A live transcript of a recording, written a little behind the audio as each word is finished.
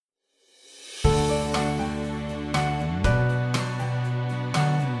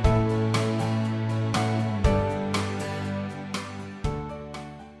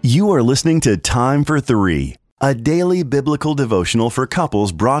You are listening to Time for Three, a daily biblical devotional for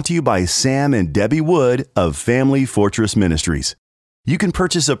couples brought to you by Sam and Debbie Wood of Family Fortress Ministries. You can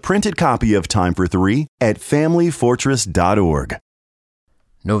purchase a printed copy of Time for Three at familyfortress.org.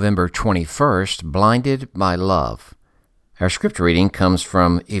 November 21st, Blinded by Love. Our scripture reading comes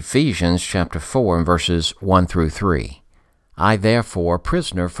from Ephesians chapter 4 and verses 1 through 3. I therefore,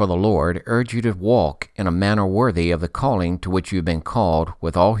 prisoner for the Lord, urge you to walk in a manner worthy of the calling to which you have been called,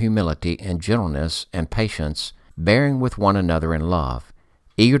 with all humility and gentleness and patience, bearing with one another in love,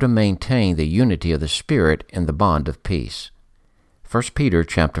 eager to maintain the unity of the Spirit in the bond of peace. 1 Peter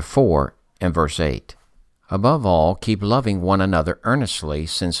chapter 4 and verse 8. Above all, keep loving one another earnestly,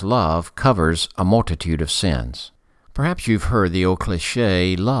 since love covers a multitude of sins. Perhaps you've heard the old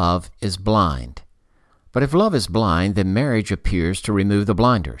cliché, love is blind. But if love is blind, then marriage appears to remove the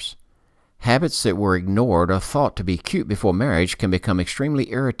blinders. Habits that were ignored or thought to be cute before marriage can become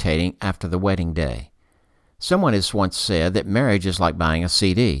extremely irritating after the wedding day. Someone has once said that marriage is like buying a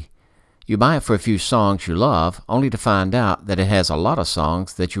CD. You buy it for a few songs you love, only to find out that it has a lot of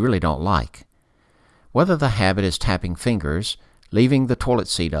songs that you really don't like. Whether the habit is tapping fingers, leaving the toilet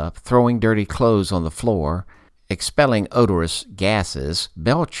seat up, throwing dirty clothes on the floor, expelling odorous gases,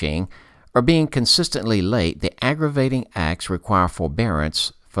 belching, or being consistently late, the aggravating acts require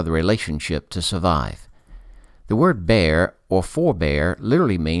forbearance for the relationship to survive. The word bear or forbear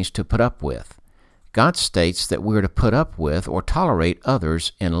literally means to put up with. God states that we're to put up with or tolerate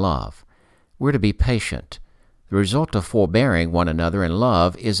others in love. We're to be patient. The result of forbearing one another in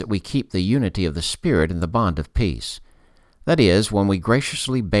love is that we keep the unity of the Spirit in the bond of peace. That is, when we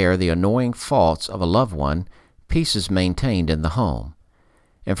graciously bear the annoying faults of a loved one, peace is maintained in the home.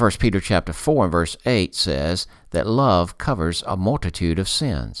 In 1 Peter chapter 4 and verse 8 says that love covers a multitude of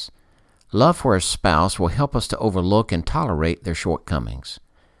sins. Love for a spouse will help us to overlook and tolerate their shortcomings.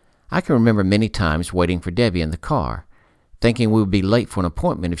 I can remember many times waiting for Debbie in the car, thinking we would be late for an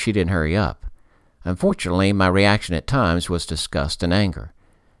appointment if she didn't hurry up. Unfortunately, my reaction at times was disgust and anger.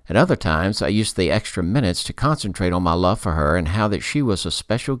 At other times, I used the extra minutes to concentrate on my love for her and how that she was a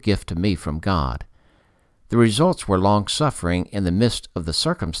special gift to me from God. The results were long-suffering in the midst of the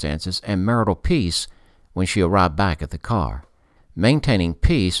circumstances and marital peace when she arrived back at the car. Maintaining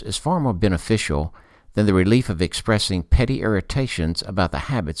peace is far more beneficial than the relief of expressing petty irritations about the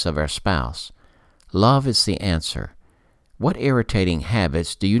habits of our spouse. Love is the answer. What irritating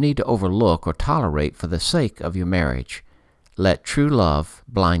habits do you need to overlook or tolerate for the sake of your marriage? Let true love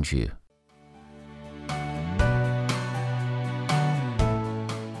blind you.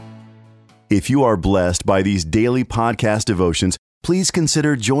 If you are blessed by these daily podcast devotions, please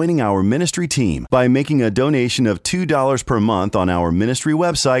consider joining our ministry team by making a donation of $2 per month on our ministry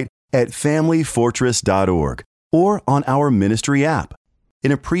website at familyfortress.org or on our ministry app.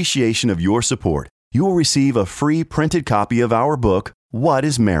 In appreciation of your support, you will receive a free printed copy of our book, What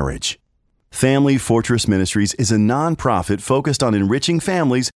is Marriage? Family Fortress Ministries is a nonprofit focused on enriching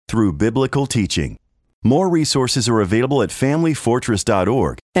families through biblical teaching. More resources are available at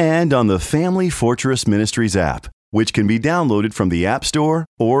familyfortress.org and on the Family Fortress Ministries app, which can be downloaded from the App Store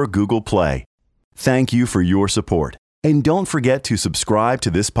or Google Play. Thank you for your support, and don't forget to subscribe to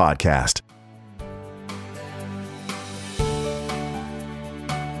this podcast.